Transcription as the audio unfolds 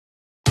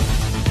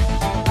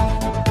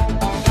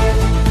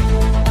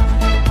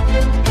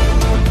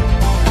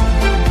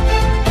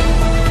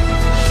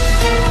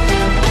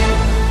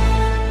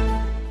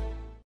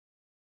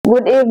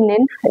Good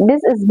evening.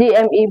 This is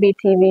Gmeb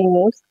Tv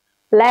News,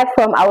 live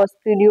from our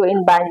studio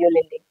in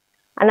Banjulinding.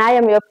 And I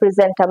am your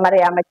presenter,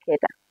 Maria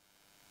Maketa.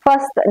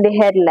 First, the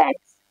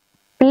headlines.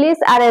 Police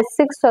arrest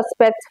 6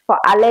 suspects for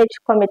alleged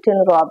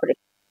committing robbery.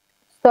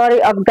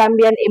 Story of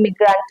Gambian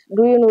immigrant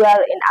doing well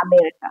in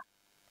America.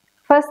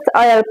 First,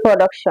 oil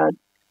production.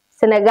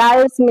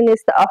 Senegal's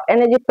Minister of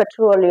Energy,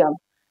 Petroleum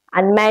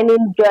and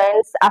Mining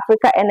joins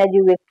Africa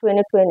Energy Week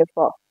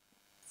 2024.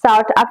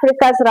 South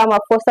Africa's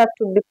Ramaphosa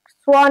to be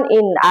sworn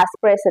in as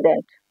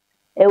president.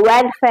 A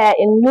wildfire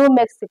in New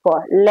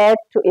Mexico led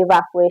to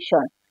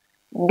evacuation.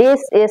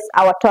 This is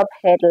our top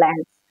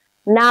headlines.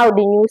 Now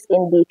the news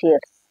in details.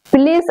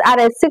 Police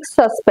arrest 6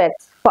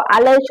 suspects for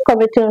alleged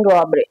committing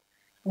robbery.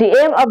 The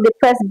aim of the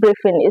press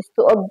briefing is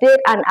to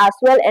update and as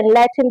well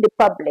enlighten the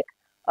public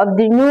of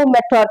the new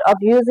method of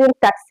using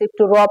taxi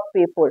to rob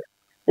people.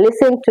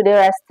 Listen to the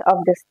rest of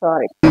the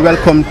story.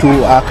 Welcome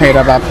to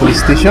Kairaba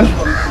Police Station,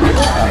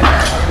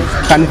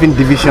 Canvin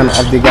Division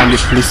of the Gambia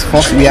Police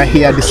Force. We are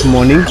here this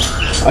morning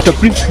to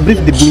brief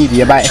the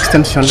media, by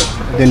extension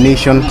the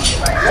nation,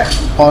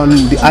 on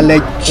the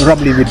alleged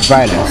robbery with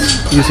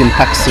violence using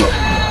taxi.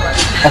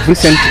 Of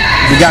recent,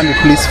 the Gambia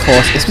Police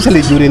Force,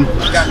 especially during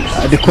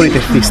the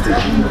Corridor Feast,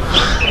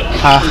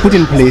 have put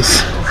in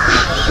place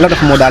a lot of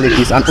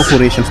modalities and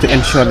operations to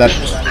ensure that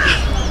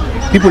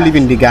people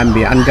living in the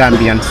Gambia and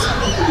Gambians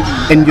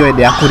enjoy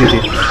their holiday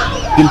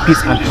in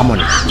peace and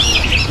harmony.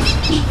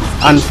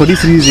 And for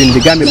this reason, the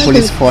Gambia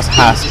Police Force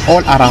has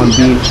all around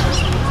been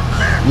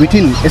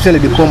within, especially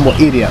the Combo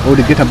area or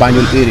the Greater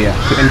Banjul area,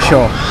 to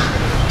ensure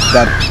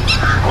that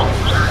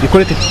the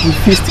Corridor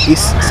Feast is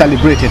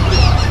celebrated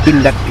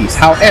in that peace.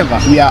 However,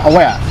 we are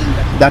aware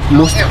that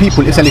most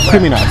people, especially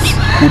criminals,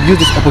 would use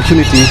this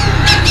opportunity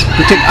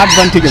to take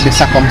advantage of the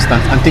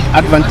circumstance and take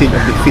advantage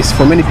of the feast.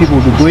 For many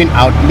people will be going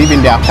out,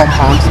 leaving their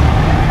compounds,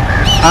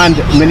 and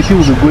many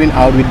people will be going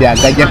out with their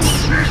gadgets.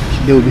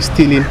 They will be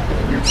stealing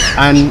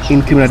and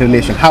in criminal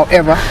relation.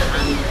 However,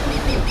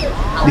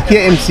 the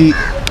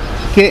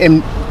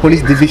KM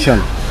Police Division,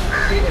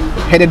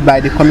 headed by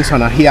the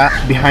Commissioner here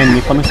behind me,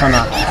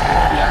 Commissioner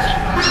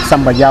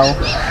Samba Jao,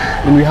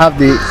 and we have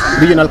the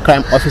Regional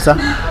Crime Officer,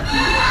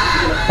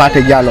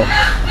 Pate Jalo,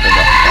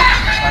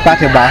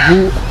 Pateba,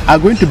 who are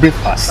going to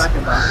brief us.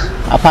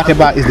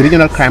 Pateba is the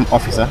Regional Crime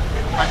Officer,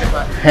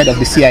 head of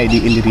the CID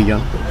in the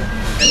region,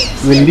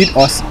 will lead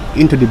us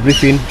into the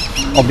briefing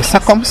of the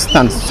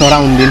circumstance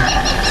surrounding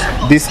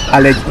this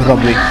alleged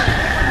robbery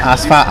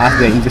as far as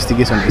the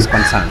investigation is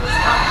concerned.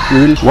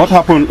 What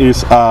happened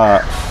is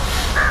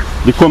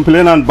the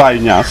complainant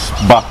Bainyas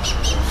Ba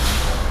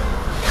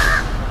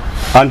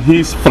and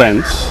his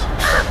friends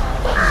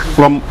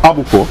from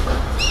Abuko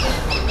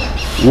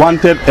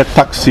wanted a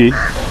taxi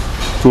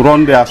to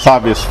run their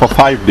service for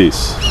 5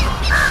 days.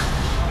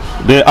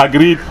 They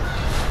agreed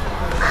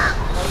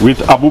with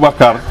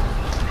Abubakar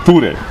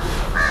Toure,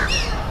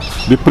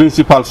 the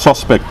principal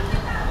suspect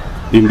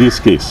in this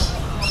case,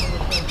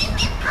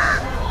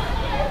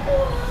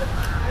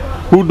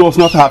 who does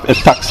not have a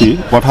taxi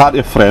but had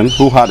a friend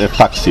who had a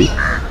taxi.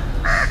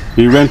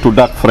 He went to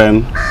that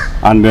friend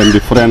and then the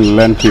friend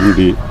lent him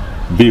the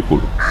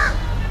vehicle,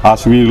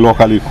 as we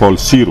locally call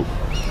Siru,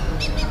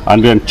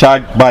 and then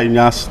charged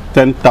Bainyas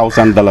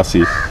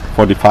 $10,000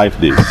 for the 5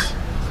 days.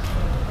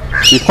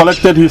 He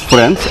collected his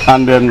friends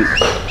and then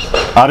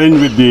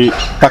arranged with the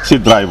taxi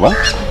driver,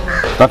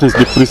 that is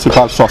the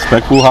principal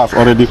suspect, who has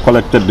already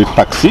collected the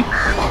taxi,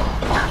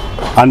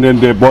 and then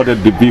they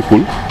boarded the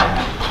vehicle,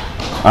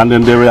 and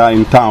then they were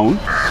in town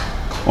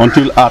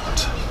until at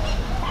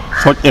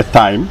such a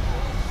time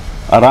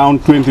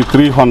around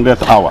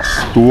 2300 hours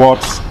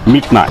towards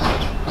midnight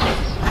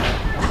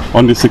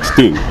on the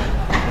 16th.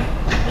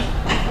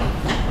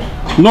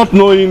 Not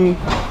knowing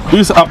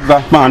this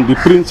Abdurrahman, the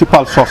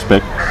principal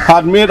suspect,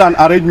 had made an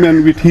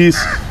arrangement with his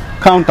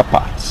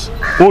counterparts,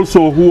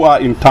 also who are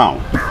in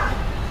town,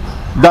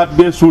 that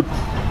they should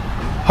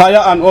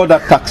hire another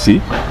taxi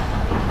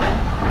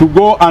to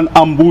go and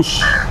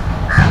ambush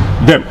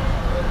them,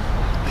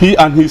 he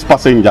and his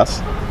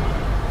passengers,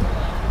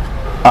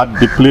 at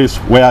the place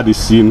where the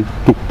scene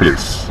took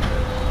place.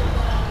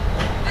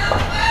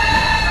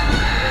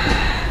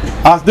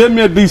 As they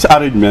made this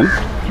arrangement,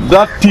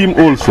 that team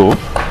also,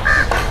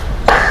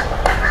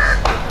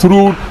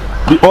 through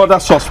the other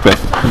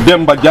suspect,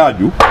 Demba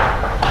Jaju,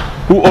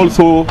 who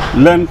also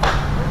lent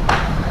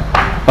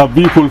a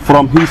vehicle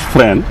from his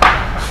friend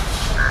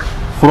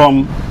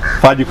from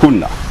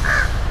Fajikunda,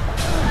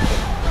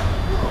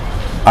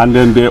 and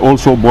then they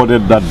also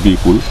boarded that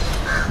vehicle.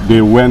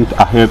 They went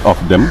ahead of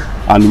them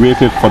and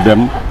waited for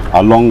them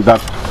along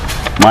that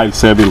mile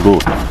 7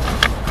 road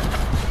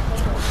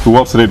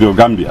towards Radio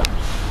Gambia,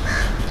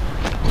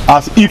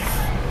 as if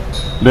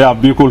their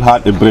vehicle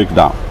had a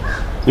breakdown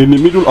in the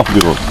middle of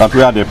the road. That's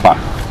where they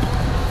parked.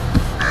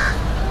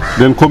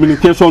 Then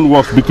communication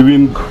was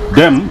between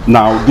them,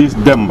 now this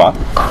Demba,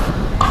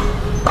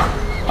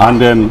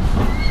 and then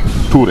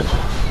Toure.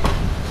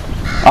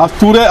 As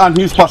Toure and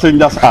his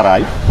passengers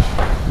arrived,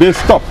 they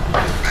stopped,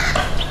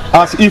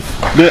 as if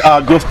they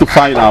are just to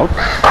find out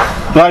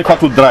driver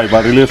to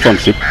driver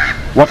relationship,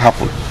 what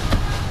happened?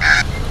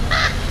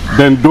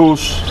 Then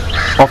those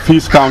of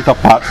his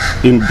counterparts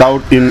in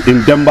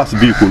Demba's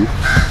vehicle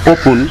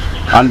opened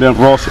and then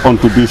rushed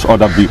onto this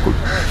other vehicle.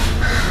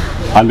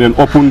 And then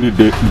opened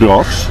the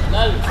doors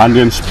and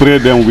then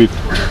sprayed them with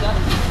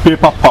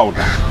paper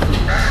powder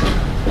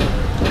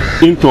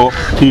into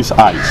his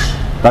eyes.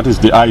 That is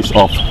the eyes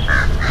of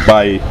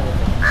by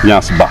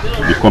Nyasba,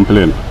 the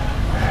complainant.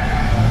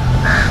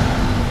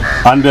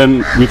 And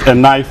then with a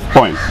knife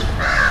point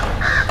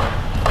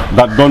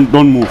that don't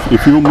move.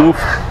 If you move,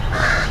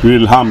 we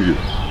will harm you.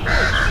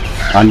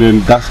 And then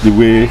that's the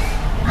way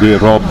they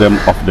rob them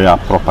of their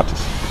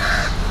properties.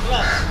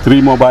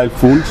 3 mobile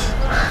phones,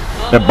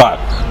 a bag,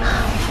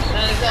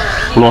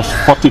 plus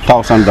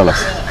 $40,000.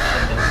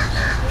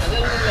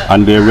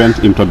 And they went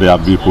into their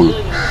vehicle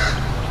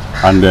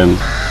and then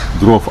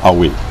drove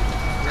away.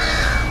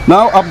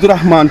 Now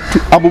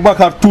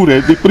Abubakar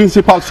Toure, the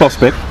principal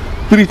suspect,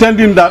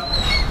 pretending that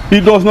he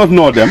does not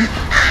know them,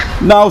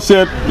 now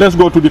said, let's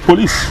go to the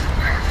police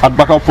at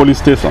Bakau police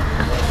station.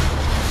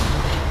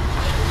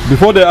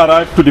 Before they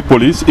arrived to the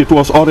police, it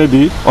was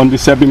already on the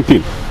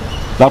 17th.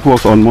 That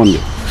was on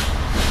Monday.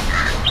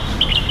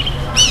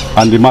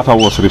 And the matter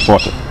was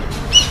reported.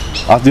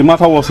 As the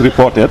matter was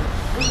reported,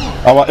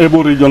 our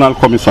able regional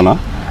commissioner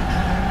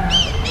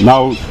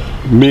now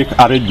make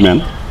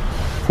arrangement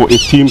for a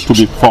team to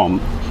be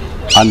formed,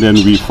 and then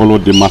we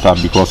followed the matter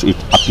because it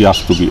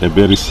appears to be a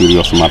very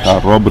serious matter,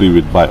 robbery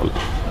with violence,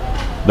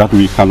 that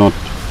we cannot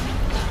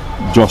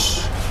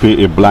just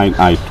pay a blind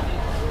eye to.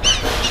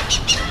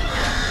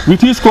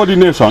 With his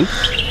coordination,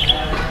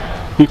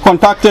 he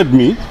contacted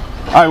me.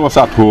 I was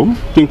at home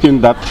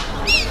thinking that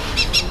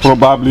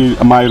probably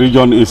my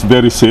region is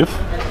very safe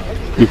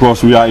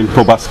because we are in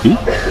Tobaski.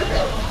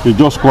 He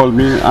just called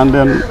me, and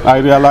then I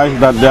realized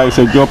that there is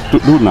a job to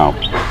do now.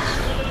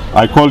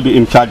 I called the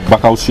in-charge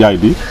Bakau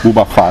CID,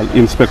 Buba Fall,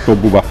 Inspector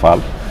Buba Fall,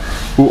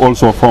 who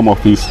also formed of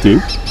his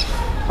team,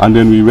 and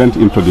then we went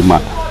into the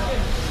matter.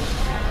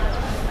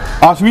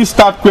 As we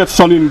start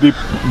questioning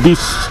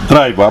this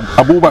driver,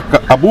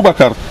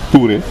 Abubakar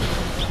Toure,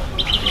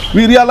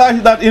 we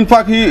realized that in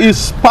fact he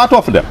is part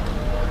of them.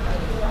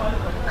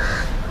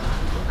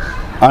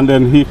 And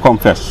then he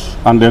confessed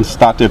and then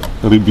started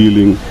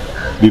revealing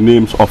the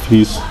names of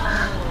his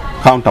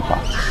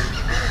counterparts.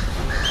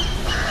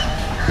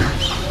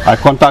 I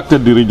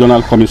contacted the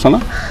regional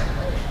commissioner,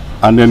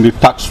 and then the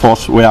task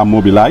force were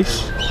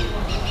mobilized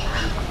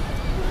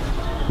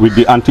with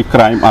the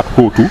anti-crime at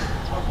Kotu.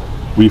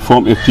 We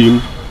formed a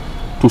team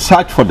to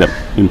search for them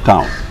in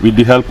town with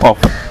the help of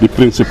the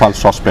principal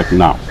suspect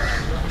now,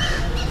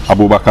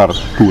 Abubakar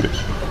Toure.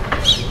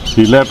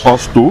 He led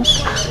us to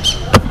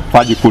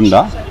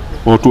Fajikunda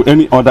or to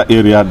any other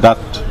area that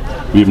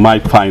we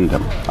might find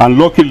them. And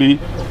luckily,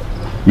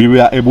 we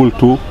were able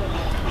to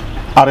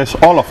arrest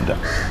all of them.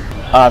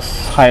 As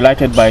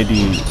highlighted by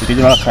the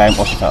regional crime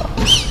officer,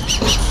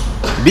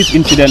 this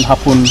incident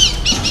happened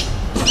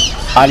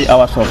early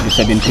hours of the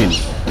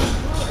 17th.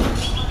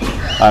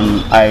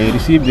 And I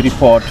received the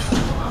report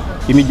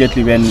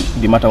immediately when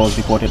the matter was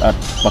reported at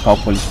Bakau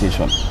police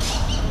station.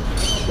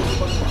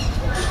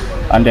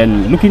 And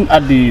then looking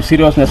at the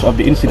seriousness of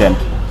the incident,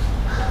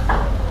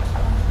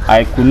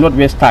 I could not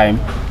waste time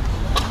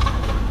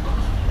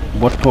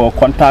but to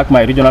contact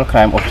my regional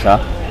crime officer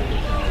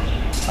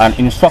and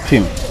instruct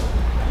him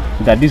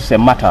that this is a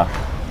matter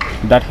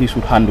that he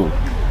should handle.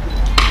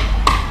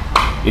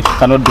 It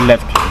cannot be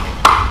left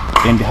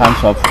in the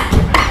hands of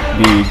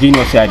the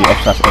junior CID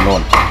officers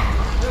alone.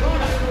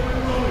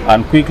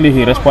 And quickly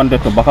he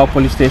responded to Bakau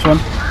police station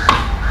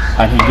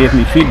and he gave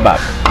me feedback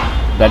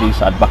that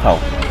is at Bakau.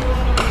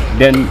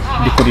 Then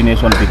the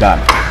coordination began,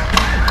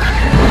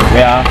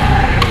 where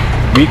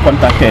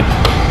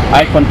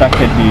I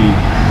contacted the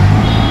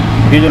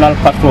regional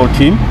patrol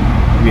team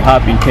we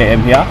have in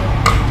KM here,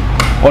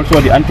 also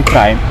the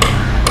anti-crime,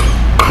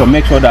 to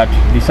make sure that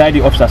the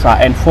CID officers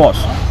are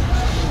enforced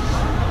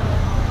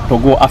to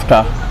go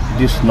after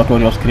these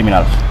notorious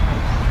criminals.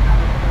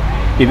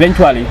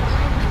 Eventually,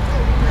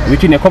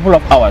 within a couple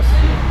of hours,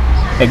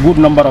 a good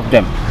number of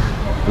them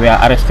were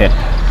arrested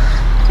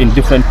in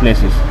different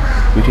places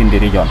within the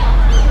region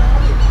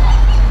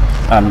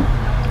and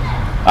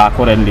are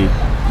currently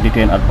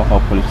detained at Bakau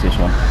police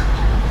station,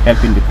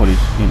 helping the police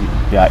in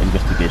their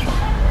investigation.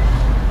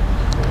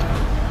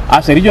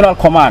 As a regional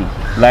command,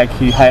 like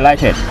he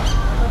highlighted,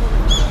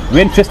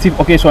 when festive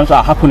occasions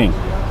are happening,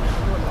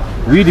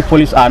 we the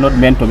police are not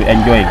meant to be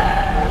enjoying,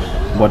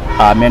 but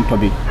are meant to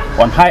be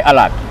on high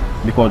alert,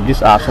 because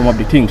these are some of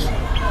the things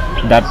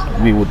that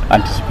we would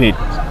anticipate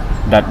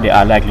that they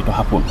are likely to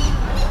happen.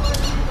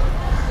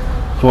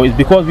 So it's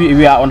because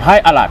we are on high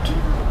alert,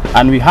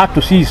 and we had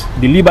to seize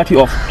the liberty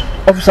of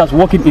officers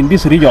working in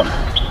this region,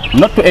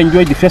 not to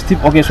enjoy the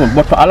festive occasion,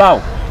 but to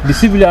allow the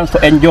civilians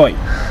to enjoy.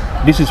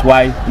 This is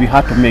why we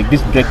had to make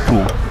this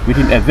breakthrough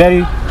within a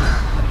very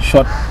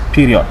short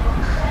period.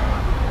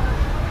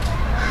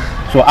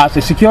 So as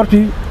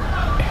security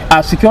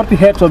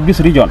heads of this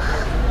region,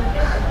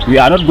 we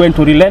are not going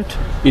to relent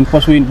in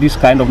pursuing this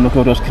kind of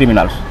notorious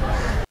criminals.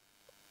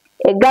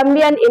 A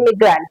Gambian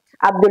immigrant,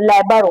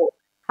 Abdullah Barrow,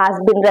 has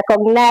been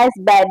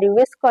recognized by the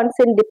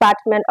Wisconsin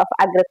Department of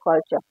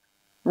Agriculture.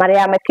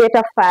 Mariama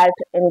Keita filed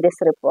in this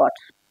report.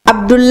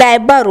 Abdullah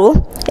Barrow,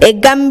 a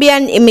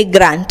Gambian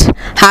immigrant,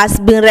 has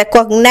been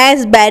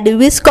recognized by the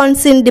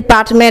Wisconsin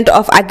Department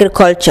of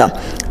Agriculture,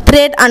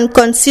 Trade and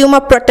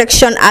Consumer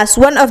Protection as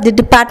one of the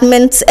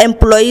department's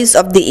employees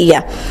of the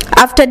year,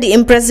 after the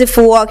impressive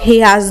work he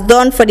has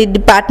done for the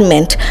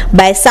department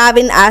by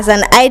serving as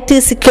an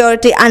IT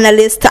security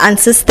analyst and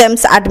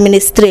systems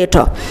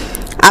administrator.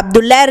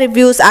 Abdullah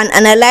reviews and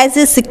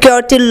analyzes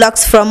security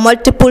logs from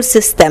multiple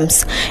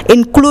systems,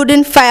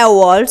 including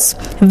firewalls,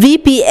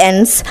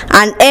 VPNs,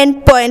 and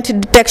endpoint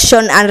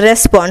detection and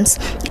response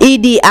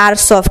 (EDR)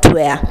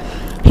 software.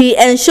 He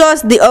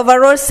ensures the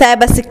overall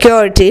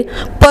cybersecurity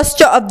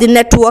posture of the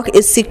network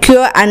is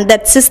secure and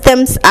that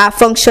systems are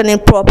functioning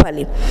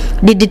properly.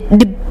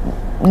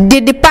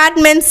 The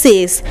department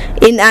says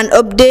in an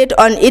update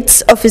on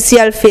its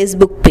official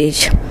Facebook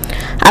page.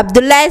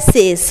 Abdullah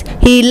says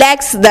he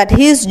likes that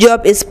his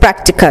job is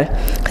practical,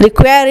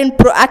 requiring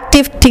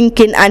proactive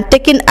thinking and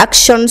taking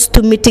actions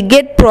to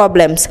mitigate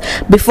problems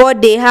before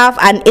they have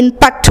an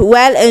impact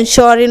while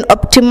ensuring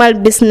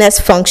optimal business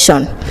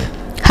function.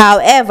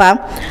 However,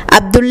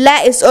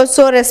 Abdullah is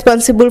also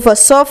responsible for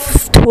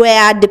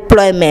software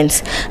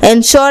deployments,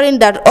 ensuring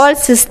that all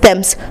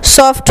systems,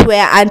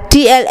 software, and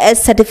TLS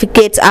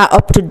certificates are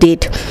up to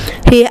date.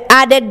 He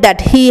added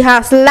that he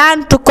has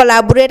learned to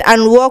collaborate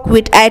and work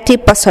with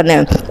IT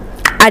personnel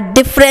at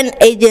different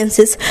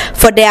agencies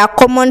for their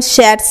common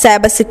shared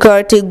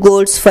cybersecurity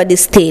goals for the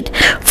state.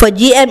 For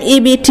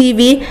Gmeb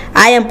TV,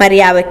 I am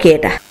Mariama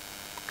Keita.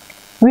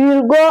 We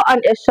will go on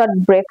a short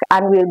break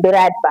and we'll be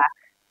right back.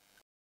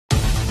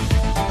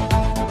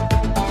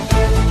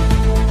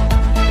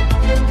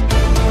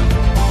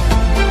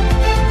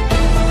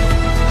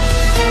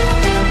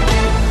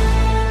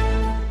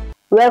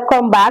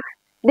 Welcome back.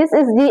 This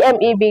is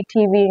Gmeb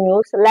TV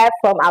News, live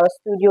from our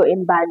studio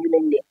in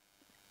Banjulinding.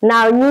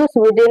 Now, news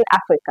within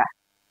Africa.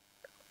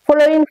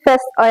 Following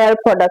first oil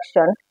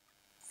production,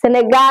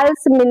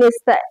 Senegal's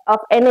Minister of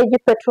Energy,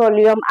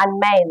 Petroleum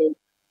and Mining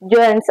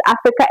joins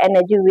Africa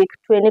Energy Week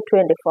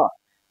 2024.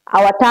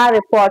 Our TAR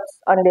reports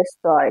on this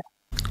story.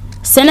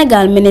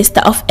 Senegal Minister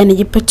of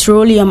Energy,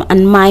 Petroleum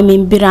and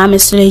Mining Birame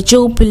Souleye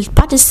Diop will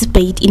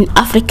participate in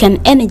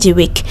African Energy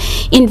Week,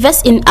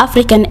 Invest in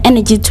African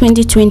Energy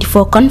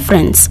 2024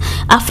 conference,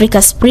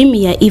 Africa's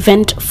premier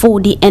event for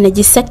the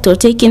energy sector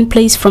taking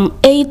place from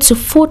 8 to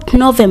 4th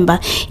November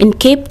in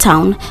Cape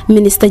Town.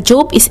 Minister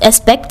Diop is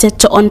expected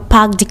to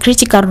unpack the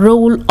critical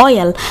role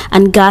oil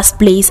and gas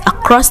plays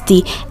across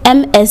the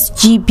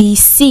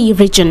MSGBC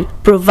region,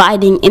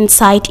 providing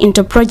insight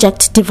into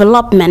project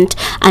development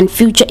and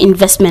future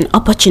investment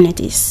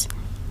opportunities.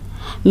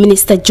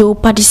 Minister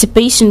Diop's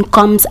participation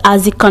comes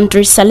as the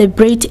country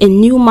celebrates a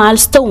new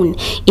milestone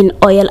in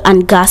oil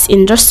and gas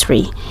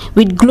industry,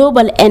 with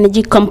global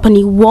energy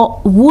company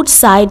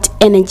Woodside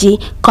Energy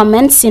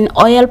commencing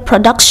oil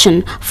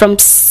production from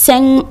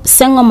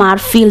Sangomar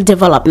field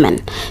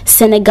development,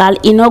 Senegal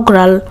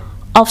inaugural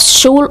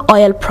offshore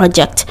oil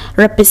project,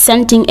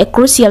 representing a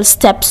crucial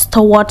step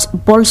towards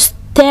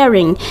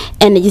bolstering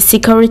energy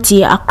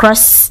security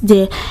across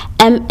the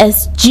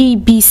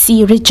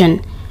MSGBC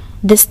region.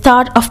 The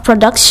start of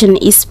production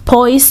is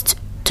poised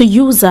to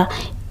usher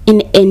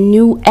in a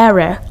new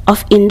era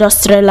of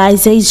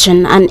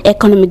industrialization and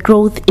economic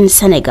growth in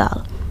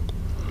Senegal.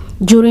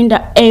 During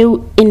the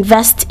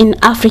Invest in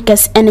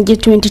Africa's Energy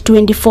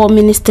 2024,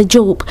 Minister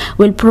Diop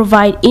will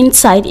provide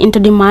insight into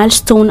the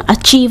milestone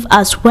achieved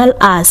as well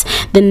as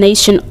the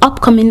nation's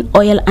upcoming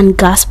oil and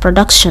gas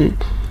production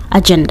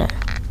agenda.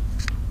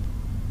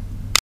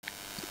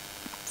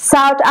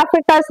 South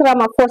Africa's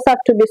Ramaphosa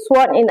to be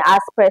sworn in as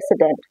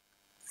president.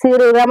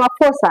 Cyril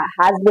Ramaphosa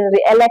has been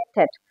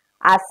re-elected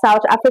as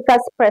South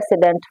Africa's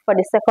president for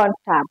the second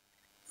term.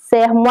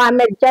 Sheikh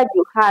Mohamed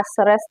Jaju has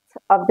the rest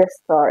of the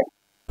story.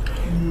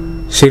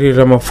 Cyril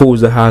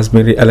Ramaphosa has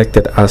been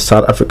re-elected as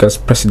South Africa's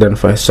president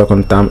for his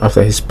second term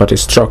after his party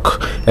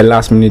struck a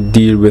last-minute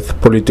deal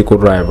with political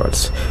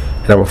rivals.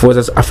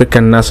 Ramaphosa's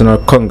African National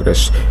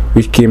Congress,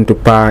 which came to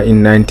power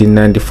in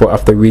 1994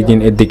 after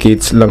waging a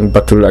decades-long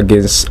battle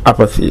against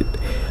apartheid,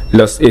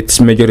 lost its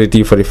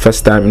majority for the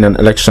first time in an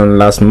election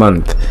last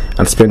month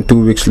and spent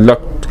 2 weeks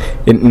locked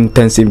in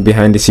intensive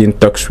behind-the-scenes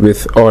talks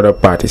with other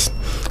parties.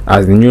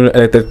 As the newly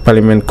elected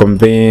parliament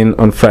convened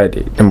on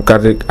Friday,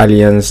 Democratic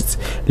Alliance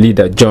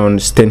leader John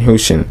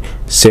Steenhuisen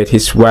said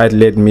his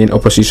white-led main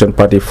opposition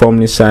party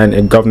formally signed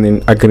a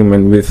governing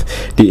agreement with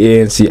the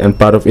ANC, and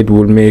part of it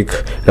will make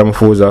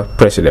Ramaphosa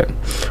president.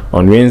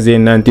 On Wednesday,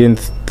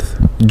 19th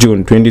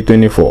June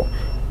 2024,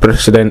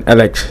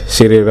 President-elect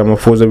Cyril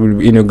Ramaphosa will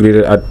be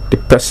inaugurated as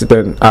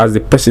the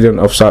President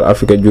of South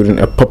Africa during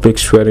a public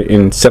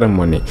swearing-in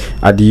ceremony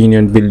at the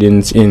Union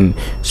Buildings in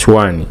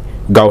Tshwane,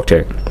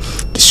 Gauteng.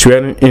 The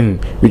swearing-in,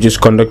 which is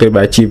conducted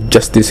by Chief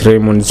Justice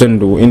Raymond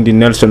Zondo in the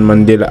Nelson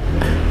Mandela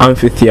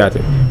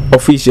Amphitheatre,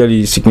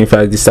 officially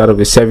signifies the start of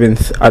the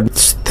 7th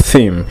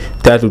theme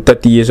titled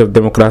 30 Years of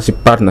Democracy,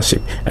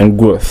 Partnership and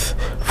Growth,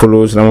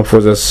 follows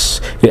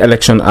Ramaphosa's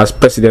re-election as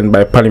president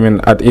by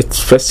parliament at its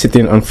first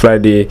sitting on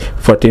Friday,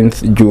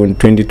 14th June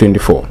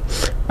 2024.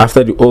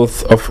 After the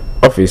oath of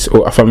office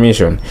or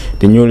affirmation,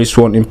 the newly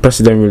sworn-in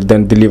president will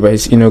then deliver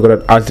his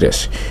inaugural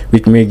address,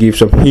 which may give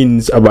some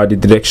hints about the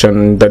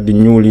direction that the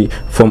newly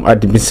formed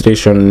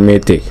administration may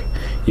take.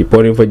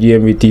 Reporting for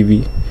Gmeb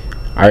Tv,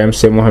 I am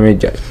Sir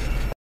Mohamed Jai.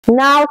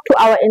 Now to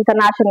our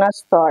international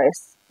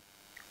stories.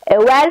 A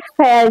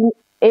wildfire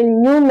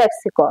in New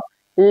Mexico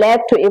led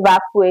to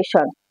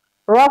evacuation.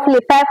 Roughly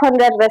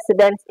 500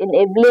 residents in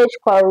a village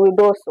called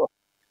Ruidoso.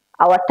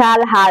 Our Tal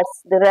has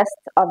the rest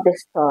of the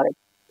story.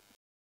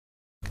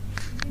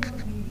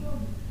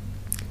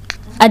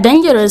 A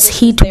dangerous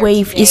heat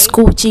wave is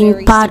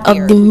scorching part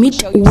of the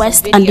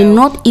Midwest and the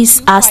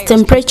Northeast as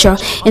temperature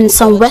in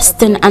some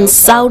western and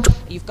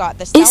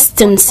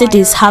southeastern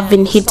cities have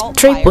been hit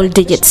triple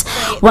digits.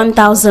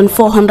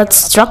 1,400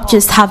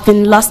 structures have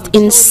been lost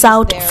in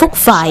South Fork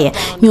Fire,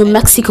 New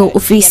Mexico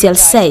official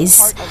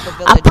says.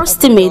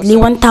 Approximately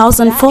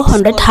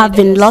 1,400 have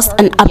been lost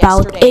and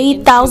about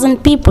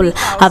 8,000 people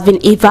have been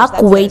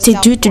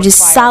evacuated due to the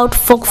South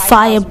Fork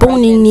Fire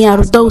burning near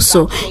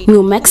Ruidoso,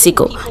 New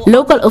Mexico.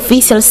 Local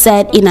officials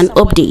said in an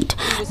update.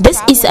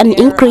 This is an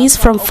increase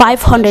from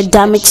 500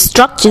 damaged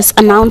structures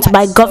announced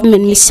by Governor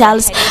Michelle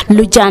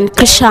Lujan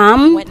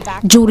Krisham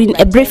during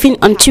a briefing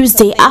on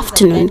Tuesday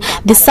afternoon.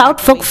 The South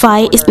Fork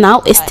Fire is now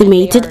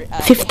estimated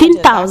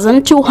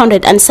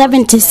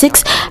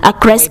 15,276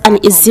 acres and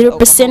is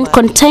 0%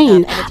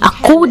 contained,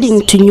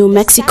 according to New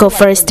Mexico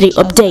Forestry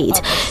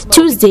update.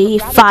 Tuesday,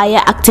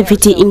 fire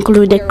activity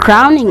included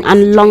crowning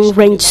and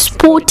long-range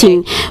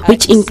spotting,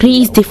 which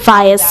increased the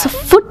fire's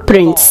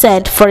footprint,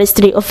 said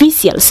forestry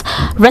officials.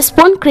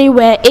 Response crews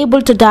were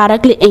able to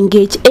directly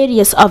engage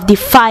areas of the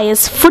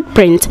fire's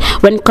footprint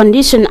when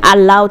conditions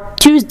allowed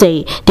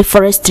Tuesday, the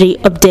forestry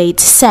update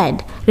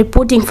said.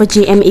 Reporting for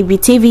Gmeb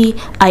TV,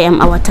 I am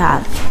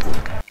Awatal.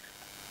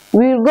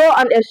 We'll go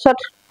on a short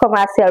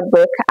commercial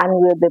break and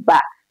we'll be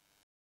back.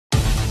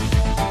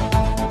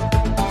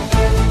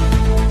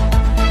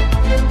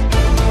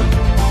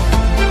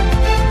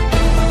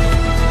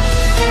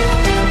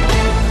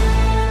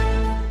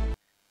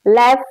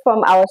 Live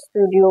from our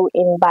studio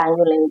in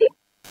Banjulinding.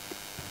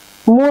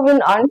 Moving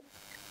on,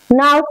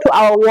 now to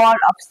our world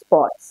of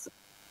sports.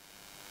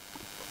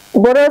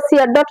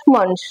 Borussia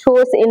Dortmund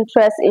shows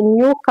interest in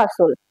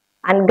Newcastle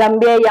and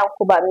Gambia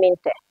Yankuba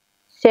Minte.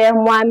 Sheikh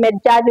Mohamed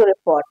Jaju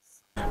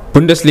reports.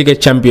 Bundesliga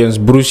champions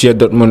Borussia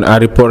Dortmund are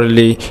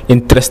reportedly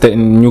interested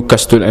in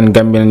Newcastle and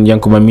Gambian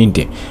Yankuba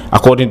Minte,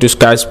 according to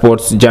Sky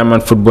Sports German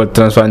football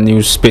transfer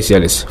news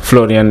specialist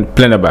Florian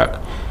Plennerberg.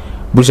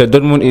 Borussia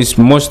Dortmund is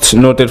most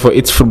noted for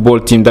its football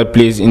team that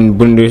plays in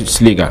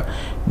Bundesliga.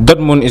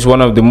 Dortmund is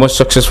one of the most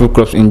successful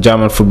clubs in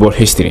German football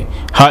history.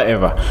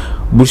 However,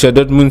 Borussia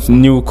Dortmund's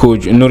new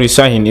coach Nuri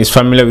Sahin is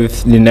familiar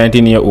with the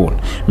 19-year-old.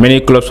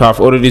 Many clubs have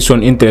already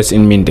shown interest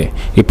in Minte.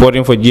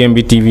 Reporting for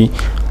Gmeb Tv,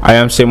 I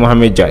am Sir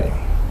Mohamed Jai.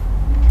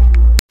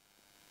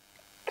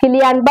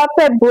 Kylian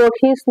Mbappe broke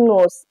his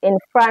nose in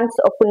France's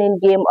opening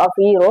game of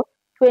Euro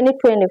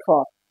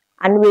 2024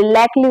 and will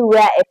likely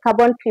wear a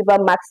carbon fiber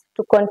mask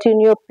to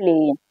continue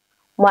playing.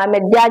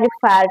 Mohamed Jaju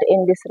filed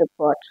in this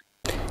report.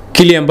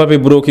 Kylian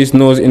Mbappe broke his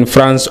nose in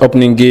France's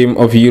opening game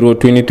of Euro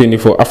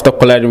 2024 after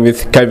colliding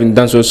with Calvin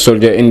Danso's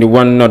soldier in the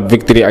 1-0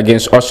 victory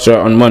against Austria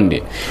on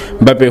Monday.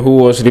 Mbappe, who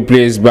was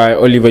replaced by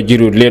Olivier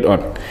Giroud, led on.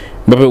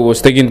 Mbappe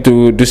was taken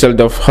to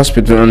Dusseldorf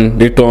Hospital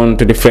and returned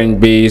to the French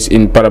base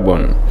in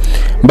Parabon.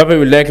 Mbappe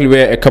will likely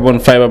wear a carbon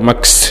fiber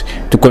mask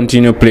to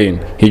continue playing.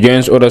 He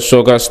joins other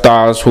soccer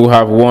stars who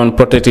have worn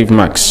protective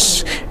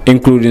masks,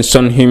 including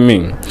Son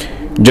Heung-min,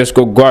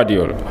 Josko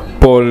Guardiola,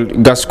 Paul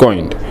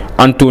Gascoigne,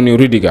 Antonio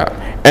Rudiger,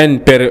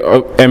 and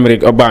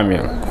Pierre-Emerick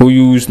Aubameyang, who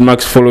used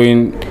masks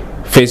following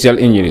facial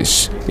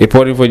injuries.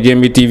 Reporting for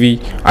Gmeb TV,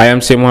 I am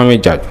Sir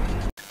Mohamed Jaj.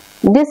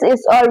 This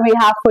is all we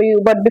have for you,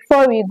 but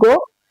before we go,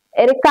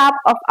 a recap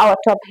of our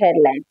top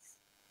headlines.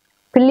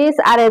 Police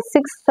arrest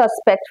 6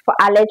 suspects for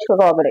alleged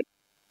robbery.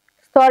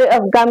 Story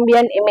of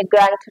Gambian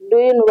immigrant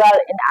doing well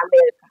in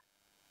America.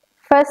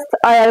 First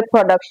oil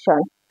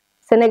production.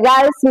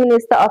 Senegal's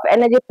Minister of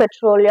Energy,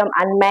 Petroleum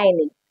and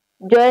Mining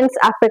joins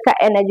Africa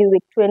Energy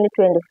Week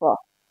 2024.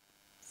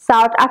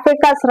 South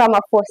Africa's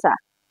Ramaphosa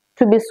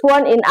to be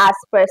sworn in as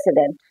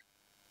president.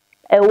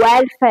 A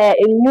wildfire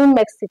in New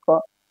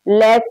Mexico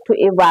led to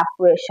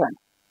evacuation.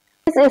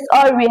 This is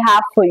all we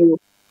have for you.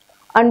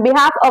 On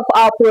behalf of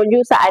our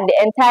producer and the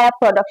entire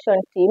production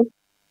team,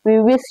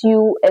 we wish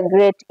you a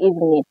great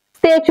evening.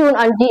 Stay tuned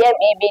on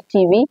Gmeb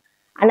TV,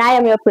 and I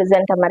am your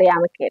presenter,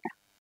 Mariama Keta.